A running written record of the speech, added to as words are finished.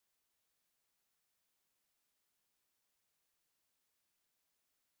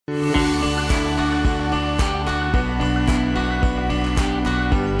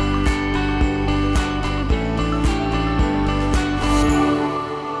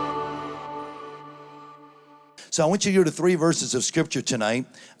So I want you to go to 3 verses of Scripture tonight.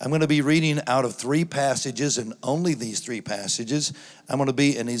 I'm going to be reading out of 3 passages, and only these 3 passages. I'm going to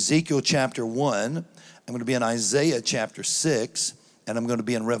be in Ezekiel chapter 1. I'm going to be in Isaiah chapter 6. And I'm going to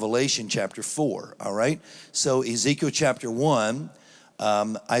be in Revelation chapter 4, all right? So Ezekiel chapter 1,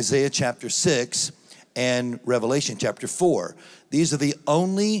 Isaiah chapter 6, and Revelation chapter 4. These are the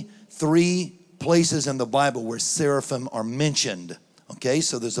only 3 places in the Bible where seraphim are mentioned. Okay,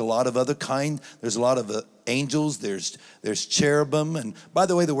 so there's a lot of other there's a lot of angels, there's cherubim. And by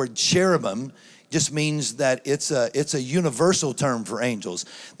the way, the word cherubim just means that it's a universal term for angels.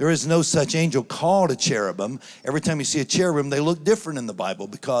 There is no such angel called a cherubim. Every time you see a cherubim, they look different in the Bible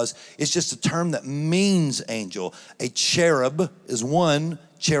because it's just a term that means angel. A cherub is one,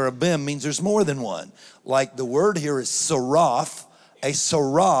 cherubim means there's more than one. Like the word here is seraph. A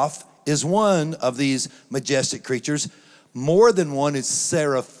seraph is one of these majestic creatures. More than one is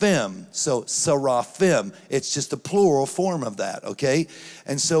seraphim. So seraphim, it's just a plural form of that, okay?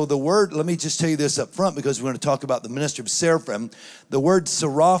 And so the word, let me just tell you this up front because we're going to talk about the ministry of seraphim. The word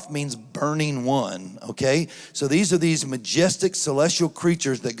seraph means burning one, okay? So these are these majestic celestial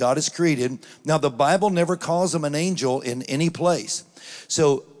creatures that God has created. Now the Bible never calls them an angel in any place.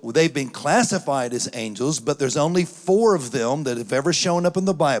 So they've been classified as angels, but there's only 4 of them that have ever shown up in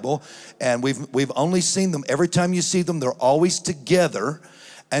the Bible, and we've only seen them. Every time you see them, they're always together,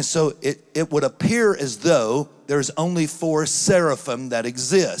 and so it would appear as though there's only 4 seraphim that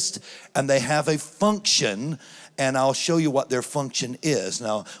exist, and they have a function, and I'll show you what their function is.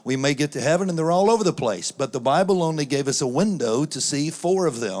 Now, we may get to heaven and they're all over the place, but the Bible only gave us a window to see 4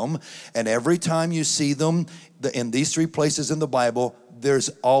 of them, and every time you see them in these 3 places in the Bible, there's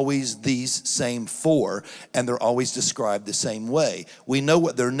always these same 4, and they're always described the same way. We know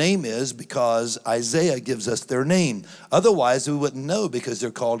what their name is because Isaiah gives us their name. Otherwise, we wouldn't know because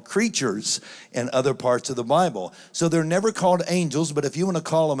they're called creatures in other parts of the Bible. So they're never called angels, but if you want to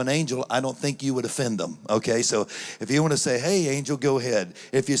call them an angel, I don't think you would offend them, okay? So if you want to say, hey, angel, go ahead.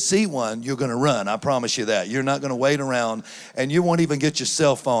 If you see one, you're going to run. I promise you that. You're not going to wait around, and you won't even get your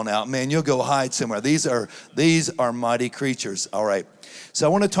cell phone out. Man, you'll go hide somewhere. These are mighty creatures, all right? So I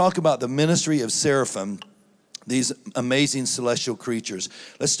want to talk about the ministry of seraphim, these amazing celestial creatures.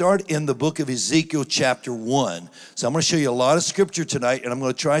 Let's start in the book of Ezekiel chapter 1. So I'm going to show you a lot of scripture tonight, and I'm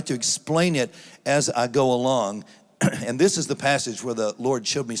going to try to explain it as I go along. And this is the passage where the Lord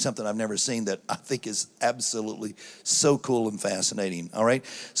showed me something I've never seen that I think is absolutely so cool and fascinating. All right?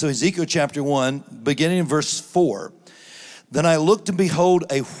 So Ezekiel chapter 1, beginning in verse 4. Then I looked, and behold,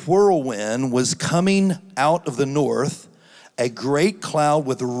 a whirlwind was coming out of the north, a great cloud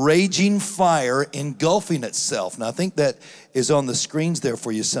with raging fire engulfing itself. Now, I think that is on the screens there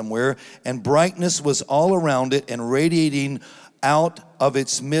for you somewhere. And brightness was all around it and radiating out of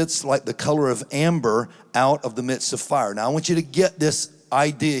its midst like the color of amber out of the midst of fire. Now, I want you to get this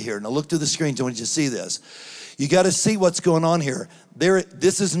idea here. Now, look to the screens. I want you to see this. You got to see what's going on here.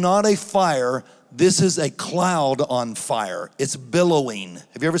 This is not a fire. This is a cloud on fire. It's billowing.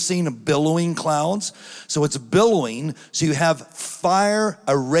 Have you ever seen a billowing clouds? So it's billowing. So you have fire,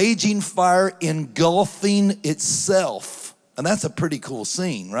 a raging fire engulfing itself. And that's a pretty cool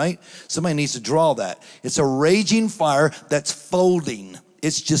scene, right? Somebody needs to draw that. It's a raging fire that's folding.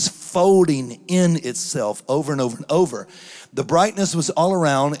 It's just folding in itself over and over and over. The brightness was all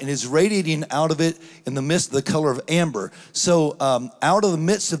around and is radiating out of it in the midst of the color of amber. So out of the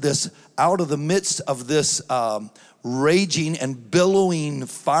midst of this raging and billowing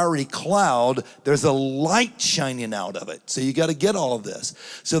fiery cloud, there's a light shining out of it. So you got to get all of this.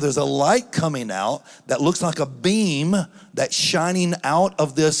 So there's a light coming out that looks like a beam that's shining out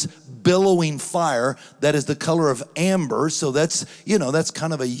of this billowing fire that is the color of amber. So that's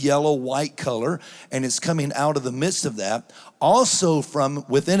kind of a yellow white color, and it's coming out of the midst of that. Also from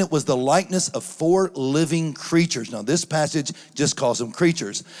within it was the likeness of 4 living creatures. Now this passage just calls them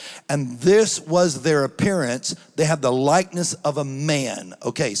creatures. And this was their appearance. They had the likeness of a man.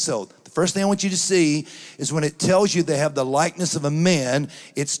 Okay, so the first thing I want you to see is when it tells you they have the likeness of a man,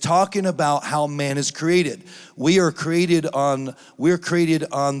 it's talking about how man is created. We are created on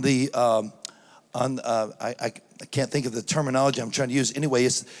the I can't think of the terminology I'm trying to use. Anyway,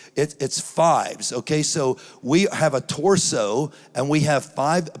 it's 5s, okay? So we have a torso, and we have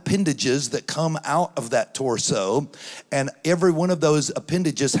 5 appendages that come out of that torso, and every one of those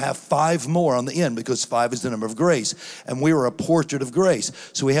appendages have 5 more on the end because 5 is the number of grace, and we are a portrait of grace.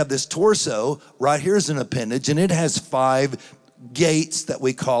 So we have this torso, right here is an appendage, and it has 5 gates that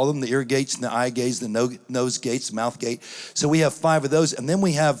we call them, the ear gates and the eye gates, the nose gates, mouth gate. So we have 5 of those, and then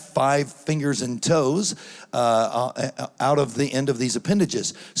we have 5 fingers and toes out of the end of these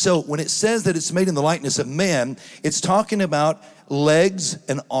appendages. So when it says that it's made in the likeness of man, it's talking about legs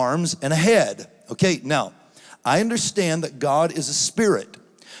and arms and a head. Okay, now, I understand that God is a spirit,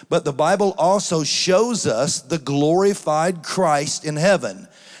 but the Bible also shows us the glorified Christ in heaven.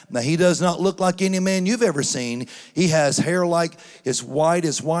 Now, he does not look like any man you've ever seen. He has hair like as white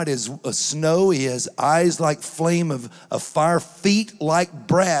as snow. He has eyes like flame of fire, feet like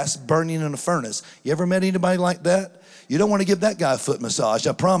brass burning in a furnace. You ever met anybody like that? You don't want to give that guy a foot massage.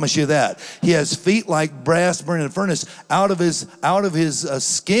 I promise you that. He has feet like brass burning in a furnace. Out of his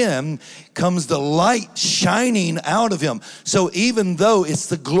skin comes the light shining out of him. So even though it's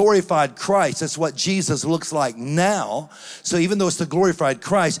the glorified Christ, that's what Jesus looks like now. So even though it's the glorified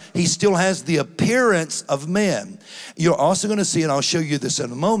Christ, he still has the appearance of man. You're also going to see, and I'll show you this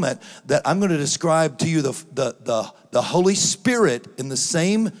in a moment, that I'm going to describe to you the Holy Spirit in the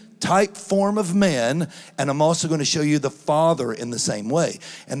same type form of man, and I'm also going to show you the Father in the same way.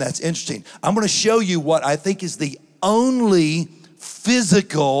 And that's interesting. I'm going to show you what I think is the only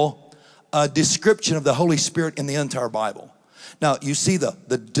physical description of the Holy Spirit in the entire Bible. Now, you see the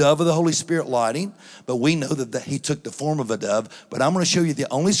dove of the Holy Spirit lighting, but we know that he took the form of a dove. But I'm going to show you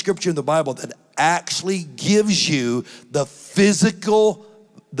the only scripture in the Bible that actually gives you the physical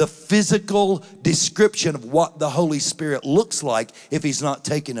description of what the Holy Spirit looks like if he's not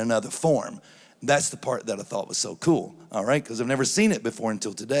taking another form. That's the part that I thought was so cool, all right, because I've never seen it before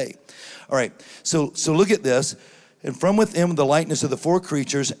until today. All right, so look at this. And from within the likeness of the 4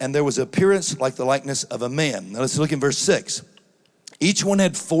 creatures, and there was appearance like the likeness of a man. Now let's look in verse 6. Each one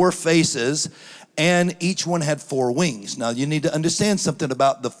had 4 faces, and each one had 4 wings. Now you need to understand something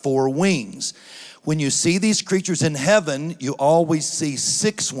about the 4 wings. When you see these creatures in heaven, you always see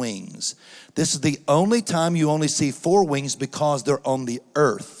 6 wings. This is the only time you only see 4 wings because they're on the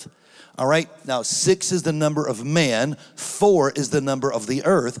earth. All right, now 6 is the number of man, 4 is the number of the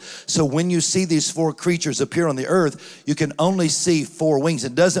earth. So when you see these 4 creatures appear on the earth, you can only see 4 wings.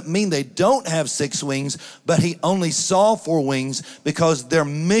 It doesn't mean they don't have 6 wings, but he only saw 4 wings because their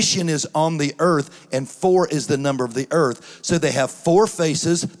mission is on the earth, and 4 is the number of the earth. So they have 4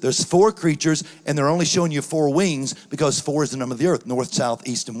 faces, there's 4 creatures, and they're only showing you 4 wings because 4 is the number of the earth, north, south,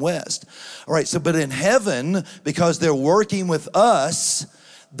 east, and west. All right, so but in heaven, because they're working with us,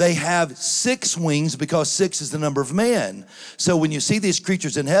 they have 6 wings because 6 is the number of man. So when you see these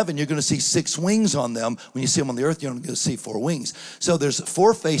creatures in heaven, you're going to see 6 wings on them. When you see them on the earth, you're going to see 4 wings. So there's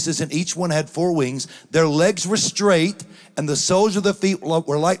 4 faces, and each one had 4 wings. Their legs were straight, and the soles of the feet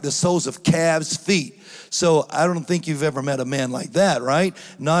were like the soles of calves' feet. So I don't think you've ever met a man like that, right?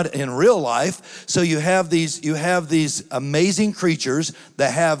 Not in real life. So you have these amazing creatures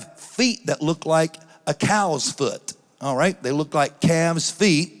that have feet that look like a cow's foot. All right, they look like calves'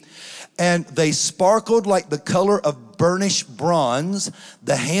 feet, and they sparkled like the color of burnished bronze.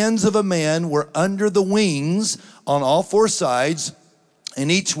 The hands of a man were under the wings on all 4 sides,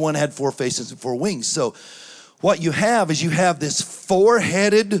 and each one had 4 faces and 4 wings. So what you have is you have this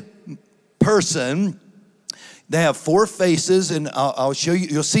 4-headed person. They have 4 faces, and I'll show you.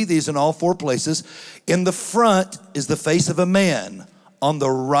 You'll see these in all 4 places. In the front is the face of a man. On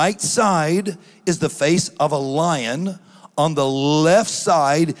the right side is the face of a lion. On the left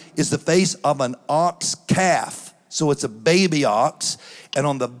side is the face of an ox calf. So it's a baby ox. And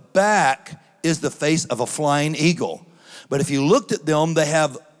on the back is the face of a flying eagle. But if you looked at them, they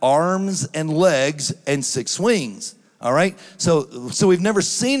have arms and legs and 6 wings. All right, so we've never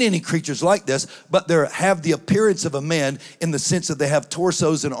seen any creatures like this, but they have the appearance of a man in the sense that they have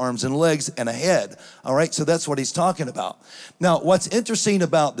torsos and arms and legs and a head. All right, so that's what he's talking about. Now, what's interesting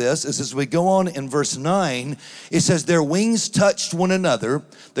about this is as we go on in verse 9, it says, their wings touched one another.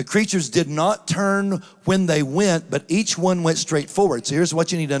 The creatures did not turn when they went, but each one went straight forward. So here's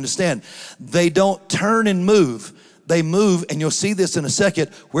what you need to understand. They don't turn and move. They move, and you'll see this in a second.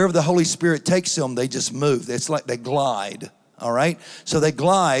 Wherever the Holy Spirit takes them, they just move. It's like they glide, all right? So they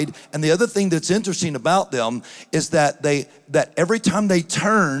glide, and the other thing that's interesting about them is that every time they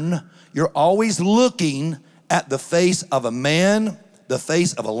turn, you're always looking at the face of a man, the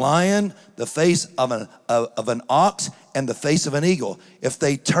face of a lion, the face of an ox, and the face of an eagle. If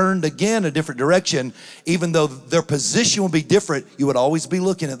they turned again a different direction, even though their position would be different, you would always be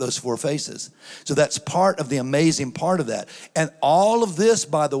looking at those 4 faces. So that's part of the amazing part of that. And all of this,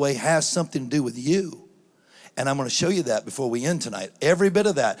 by the way, has something to do with you. And I'm going to show you that before we end tonight. Every bit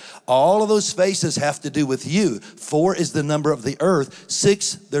of that. All of those faces have to do with you. 4 is the number of the earth.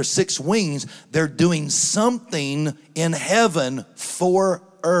 6, there's 6 wings. They're doing something in heaven for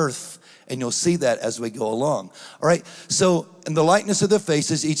earth. And you'll see that as we go along. All right, so in the likeness of their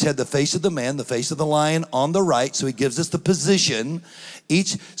faces, each had the face of the man, the face of the lion on the right. So he gives us the position.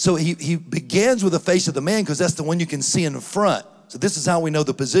 So he begins with the face of the man because that's the one you can see in the front. So this is how we know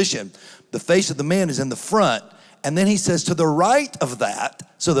the position. The face of the man is in the front. And then he says to the right of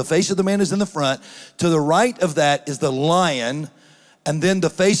that, so the face of the man is in the front. To the right of that is the lion. And then the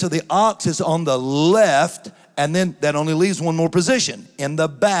face of the ox is on the left. And then that only leaves one more position. In the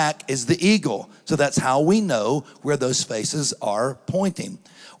back is the eagle. So that's how we know where those faces are pointing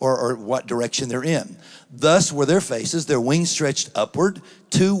or what direction they're in. Thus were their faces, their wings stretched upward.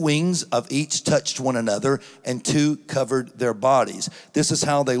 2 wings of each touched one another, and 2 covered their bodies. This is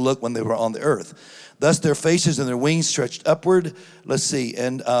how they looked when they were on the earth. Thus their faces and their wings stretched upward. Let's see,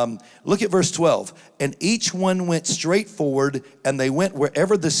 and look at verse 12. And each one went straight forward, and they went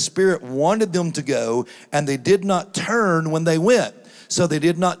wherever the Spirit wanted them to go, and they did not turn when they went. So they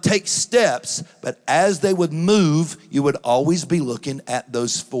did not take steps, but as they would move, you would always be looking at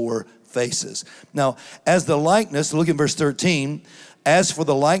those 4 faces. Now, as the likeness, look at verse 13. As for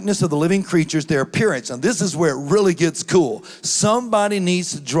the likeness of the living creatures, their appearance. And this is where it really gets cool. Somebody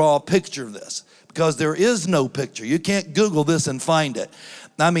needs to draw a picture of this because there is no picture. You can't Google this and find it.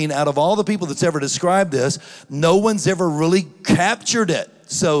 I mean, out of all the people that's ever described this, no one's ever really captured it.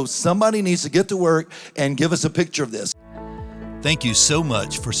 So somebody needs to get to work and give us a picture of this. Thank you so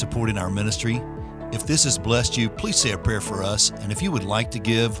much for supporting our ministry. If this has blessed you, please say a prayer for us. And if you would like to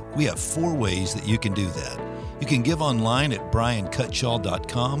give, we have 4 ways that you can do that. You can give online at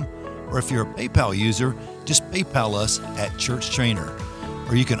briancutshaw.com, or if you're a PayPal user, just PayPal us at Church Trainer.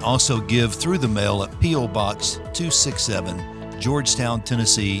 Or you can also give through the mail at P.O. Box 267, Georgetown,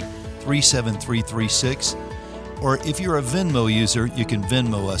 Tennessee 37336. Or if you're a Venmo user, you can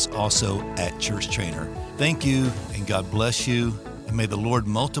Venmo us also at Church Trainer. Thank you, and God bless you, and may the Lord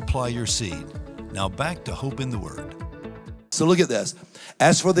multiply your seed. Now back to Hope in the Word. So look at this.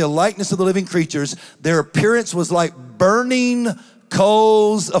 As for the likeness of the living creatures, their appearance was like burning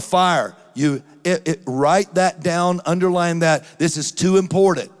coals of fire. Write that down, underline that. This is too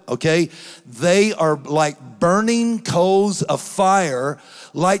important, okay? They are like burning coals of fire,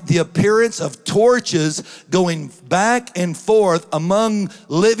 like the appearance of torches going back and forth among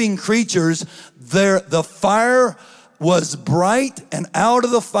living creatures. The fire was bright, and out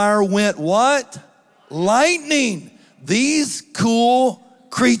of the fire went what? Lightning. These cool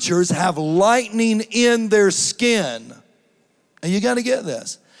creatures have lightning in their skin. And you got to get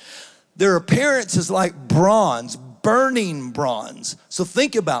this. Their appearance is like bronze, burning bronze. So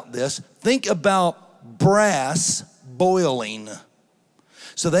think about this. Think about brass boiling.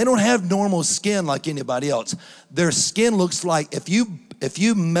 So they don't have normal skin like anybody else. Their skin looks like if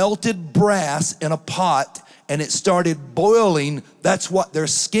you melted brass in a pot and it started boiling, that's what their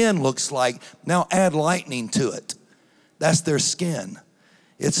skin looks like. Now add lightning to it. That's their skin.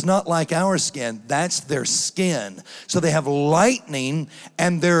 It's not like our skin. That's their skin. So they have lightning,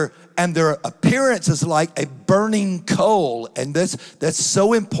 and their appearance is like a burning coal. And that's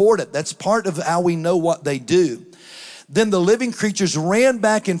so important. That's part of how we know what they do. Then the living creatures ran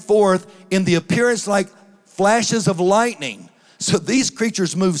back and forth in the appearance like flashes of lightning. So these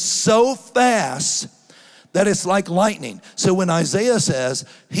creatures move so fast that it's like lightning. So when Isaiah says,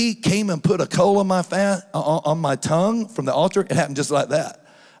 he came and put a coal on my tongue from the altar, it happened just like that.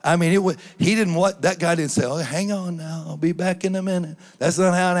 I mean, that guy didn't say, oh, hang on now, I'll be back in a minute. That's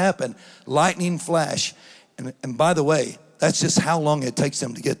not how it happened. Lightning flash. And by the way, that's just how long it takes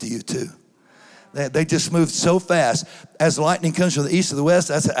them to get to you too. They just move so fast. As lightning comes from the east or the west,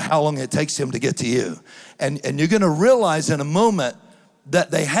 that's how long it takes them to get to you. And you're gonna realize in a moment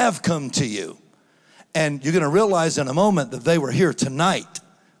that they have come to you. And you're gonna realize in a moment that they were here tonight.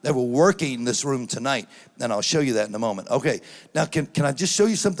 They were working in this room tonight. And I'll show you that in a moment. Okay, now can I just show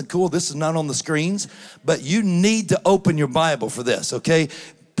you something cool? This is not on the screens, but you need to open your Bible for this, okay?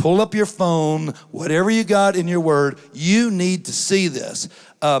 Pull up your phone, whatever you got in your word, you need to see this.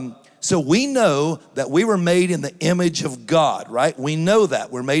 So we know that we were made in the image of God, right? We know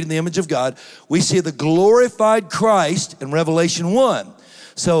that we're made in the image of God. We see the glorified Christ in Revelation 1.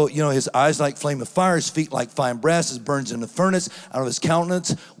 So, his eyes like flame of fire, his feet like fine brass, as burns in the furnace. Out of his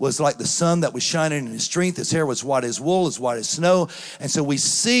countenance was like the sun that was shining in his strength. His hair was white as wool, as white as snow. And so we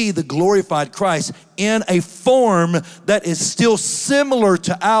see the glorified Christ in a form that is still similar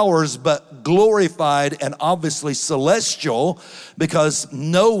to ours, but glorified and obviously celestial, because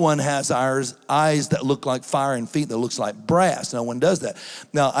no one has eyes that look like fire and feet that looks like brass. No one does that.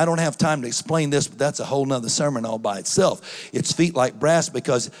 Now, I don't have time to explain this, but that's a whole nother sermon all by itself. It's feet like brass,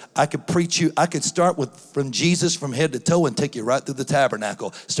 because I could start from Jesus from head to toe and take you right through the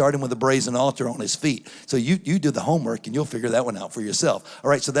tabernacle, starting with the brazen altar on his feet. So you do the homework and you'll figure that one out for yourself. All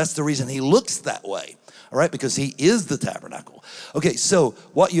right, so that's the reason he looks that way. All right, because he is the tabernacle. Okay, so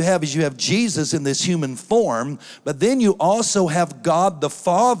what you have is you have Jesus in this human form, but then you also have God the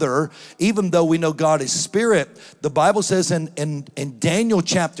Father. Even though we know God is spirit, the Bible says in Daniel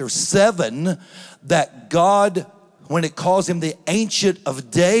chapter 7 that God, when it calls him the Ancient of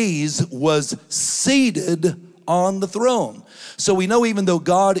Days, was seated on the throne. So we know even though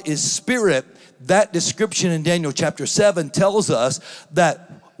God is spirit, that description in Daniel chapter 7 tells us that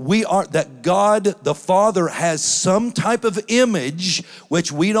God the Father has some type of image,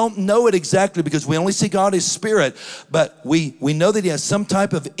 which we don't know it exactly because we only see God as spirit, but we know that he has some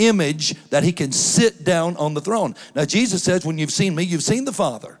type of image that he can sit down on the throne. Now Jesus says, when you've seen me, you've seen the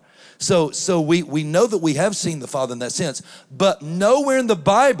Father. So we know that we have seen the Father in that sense, but nowhere in the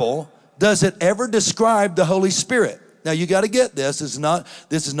Bible does it ever describe the Holy Spirit. Now you got to get this. This is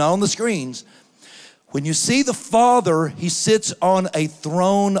not on the screens. When you see the Father, he sits on a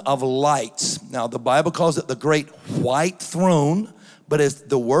throne of light. Now, the Bible calls it the great white throne, but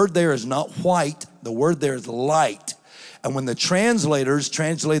the word there is not white. The word there is light. And when the translators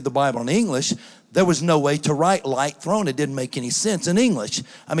translated the Bible in English, there was no way to write light throne. It didn't make any sense in English.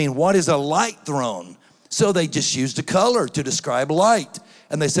 I mean, what is a light throne? So they just used a color to describe light.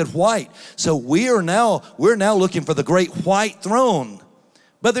 And they said white. So we're now looking for the great white throne.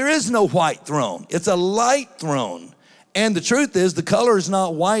 But there is no white throne. It's a light throne. And the truth is, the color is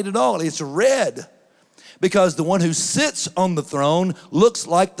not white at all. It's red. Because the one who sits on the throne looks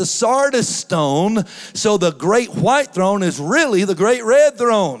like the sardis stone. So the great white throne is really the great red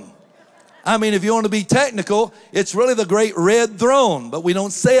throne. I mean, if you want to be technical, it's really the great red throne. But we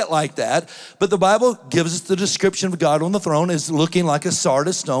don't say it like that. But the Bible gives us the description of God on the throne as looking like a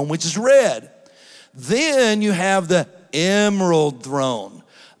sardis stone, which is red. Then you have the emerald throne.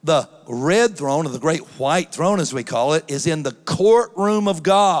 The red throne, or the great white throne as we call it, is in the courtroom of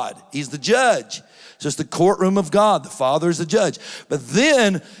God. He's the judge. So it's the courtroom of God. The Father is the judge. But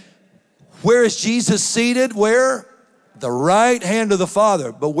then, where is Jesus seated? Where? The right hand of the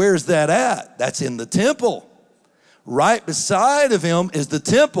Father. But where's that at? That's in the temple. Right beside of him is the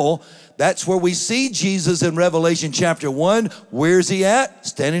temple. That's where we see Jesus in Revelation chapter 1. Where's he at?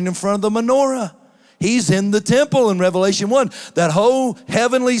 Standing in front of the menorah. He's in the temple in Revelation 1. That whole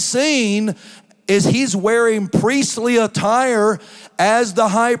heavenly scene is he's wearing priestly attire as the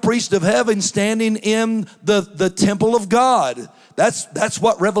high priest of heaven standing in the temple of God. That's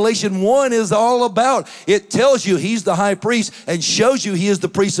what Revelation 1 is all about. It tells you he's the high priest and shows you he is the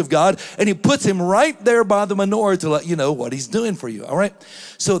priest of God, and he puts him right there by the menorah to let you know what he's doing for you, all right?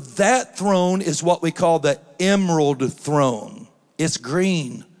 So that throne is what we call the emerald throne. It's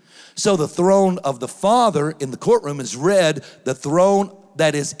green. So the throne of the Father in the courtroom is red. The throne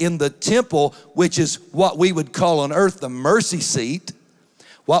that is in the temple, which is what we would call on earth the mercy seat.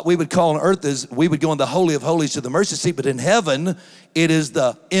 What we would call on earth is we would go in the Holy of Holies to the mercy seat, but in heaven, it is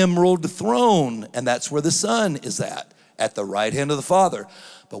the emerald throne, and that's where the Son is at the right hand of the Father.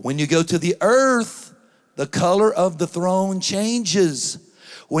 But when you go to the earth, the color of the throne changes.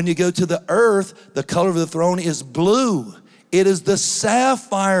 When you go to the earth, the color of the throne is blue. It is the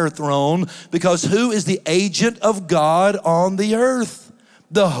sapphire throne, because who is the agent of God on the earth?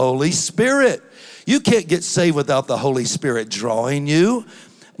 The Holy Spirit. You can't get saved without the Holy Spirit drawing you.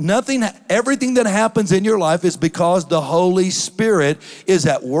 Everything that happens in your life is because the Holy Spirit is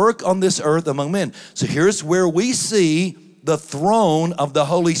at work on this earth among men. So here's where we see the throne of the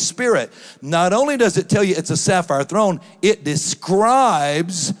Holy Spirit. Not only does it tell you it's a sapphire throne, it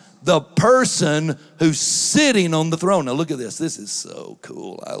describes the person who's sitting on the throne. Now look at this. This is so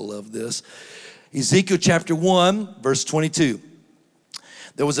cool. I love this. Ezekiel chapter 1, verse 22.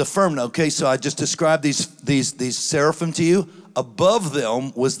 There was a firmament. Okay, so I just described these seraphim to you. Above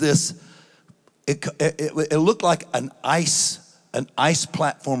them was this, it looked like an ice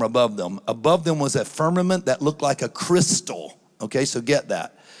platform above them. Above them was a firmament that looked like a crystal. Okay, so get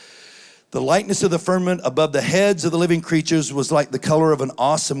that. The likeness of the firmament above the heads of the living creatures was like the color of an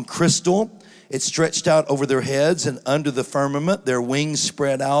awesome crystal. It stretched out over their heads, and under the firmament their wings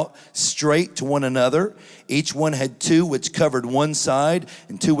spread out straight to one another. Each one had two which covered one side,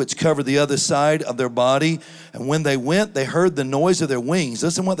 and two which covered the other side of their body. And when they went, they heard the noise of their wings.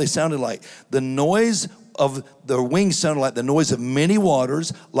 Listen what they sounded like. The noise of their wings sounded like the noise of many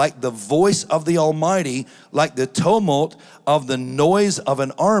waters, like the voice of the Almighty, like the tumult of the noise of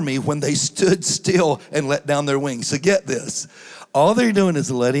an army when they stood still and let down their wings. So get this. All they're doing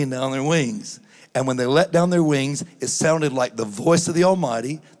is letting down their wings. And when they let down their wings, it sounded like the voice of the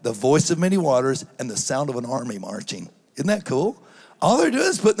Almighty, the voice of many waters, and the sound of an army marching. Isn't that cool? All they're doing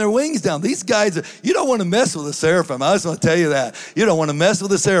is putting their wings down. These guys, you don't want to mess with the seraphim. I just want to tell you that. You don't want to mess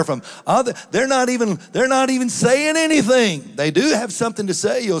with the seraphim. They're not even saying anything. They do have something to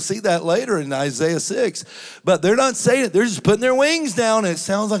say. You'll see that later in Isaiah 6. But they're not saying it. They're just putting their wings down. And it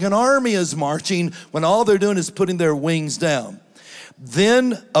sounds like an army is marching when all they're doing is putting their wings down.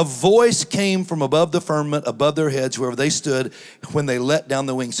 Then a voice came from above the firmament, above their heads, wherever they stood, when they let down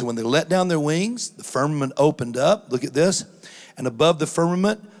their wings. So when they let down their wings, the firmament opened up. Look at this. And above the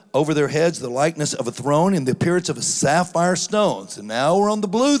firmament, over their heads, the likeness of a throne in the appearance of a sapphire stone. So now we're on the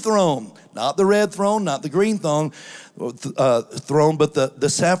blue throne, not the red throne, not the green throne, but the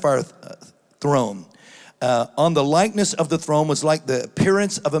sapphire throne. On the likeness of the throne was like the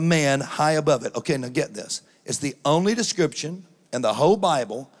appearance of a man high above it. Okay, now get this. It's the only description in the whole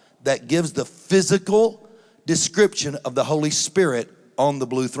Bible that gives the physical description of the Holy Spirit on the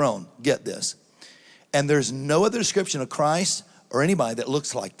blue throne. Get this. And there's no other description of Christ or anybody that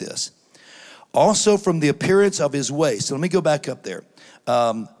looks like this. Also from the appearance of his waist. So let me go back up there.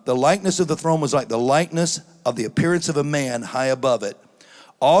 The likeness of the throne was like the likeness of the appearance of a man high above it.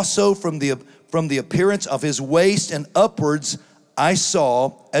 Also from the appearance of his waist and upwards, I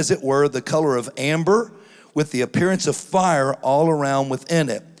saw, as it were, the color of amber, with the appearance of fire all around within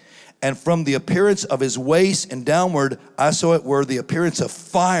it. And from the appearance of his waist and downward, I saw it were the appearance of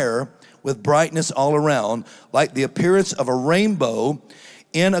fire with brightness all around, like the appearance of a rainbow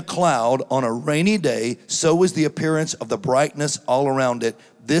in a cloud on a rainy day. So was the appearance of the brightness all around it.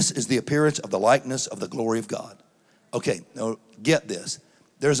 This is the appearance of the likeness of the glory of God. Okay, now get this.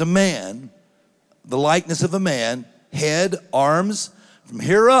 There's a man, the likeness of a man, head, arms, from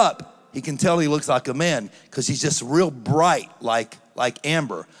here up, he can tell he looks like a man because he's just real bright like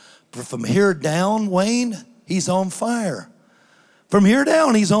amber. But from here down, Wayne, he's on fire. From here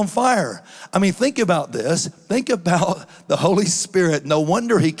down, he's on fire. I mean, think about this. Think about the Holy Spirit. No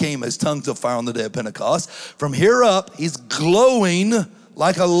wonder he came as tongues of fire on the day of Pentecost. From here up, he's glowing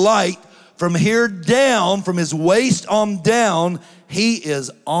like a light. From here down, from his waist on down, he is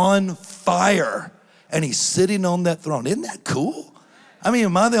on fire. And he's sitting on that throne. Isn't that cool? I mean,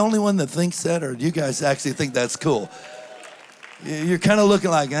 am I the only one that thinks that, or do you guys actually think that's cool? You're kind of looking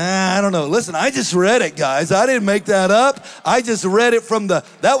like, I don't know. Listen, I just read it, guys. I didn't make that up. I just read it from that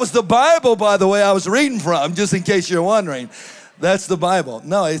was the Bible, by the way, I was reading from, just in case you're wondering. That's the Bible.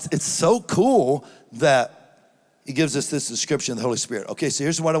 No, it's so cool that he gives us this description of the Holy Spirit. Okay, so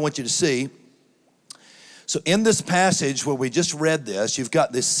here's what I want you to see. So in this passage where we just read this, you've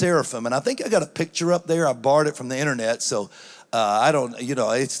got this seraphim, and I think I got a picture up there. I borrowed it from the internet, so I don't,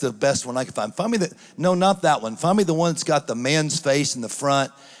 it's the best one I can find. Find me no, not that one. Find me the one that's got the man's face in the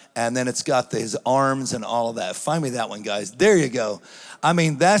front, and then it's got his arms and all of that. Find me that one, guys. There you go. I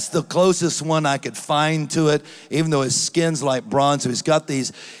mean, that's the closest one I could find to it, even though his skin's like bronze. So he's got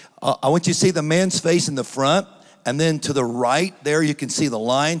these, I want you to see the man's face in the front. And then to the right there, you can see the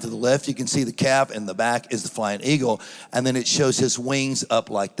lion. To the left, you can see the calf. And the back is the flying eagle. And then it shows his wings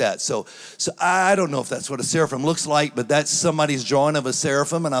up like that. So I don't know if that's what a seraphim looks like, but that's somebody's drawing of a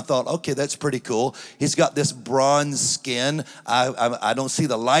seraphim. And I thought, okay, that's pretty cool. He's got this bronze skin. I don't see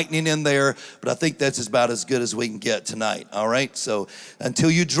the lightning in there, but I think that's about as good as we can get tonight. All right. So until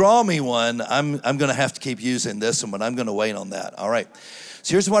you draw me one, I'm going to have to keep using this one, but I'm going to wait on that. All right.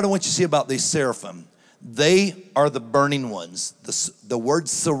 So here's what I want you to see about these seraphim. They are the burning ones. The word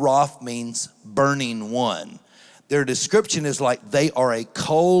seraph means burning one. Their description is like they are a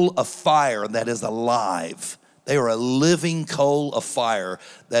coal of fire that is alive. They are a living coal of fire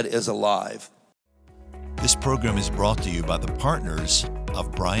that is alive. This program is brought to you by the partners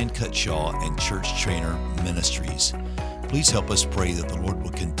of Brian Cutshaw and Church Trainer Ministries. Please help us pray that the Lord will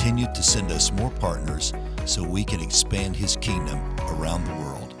continue to send us more partners so we can expand his kingdom around the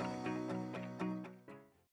world.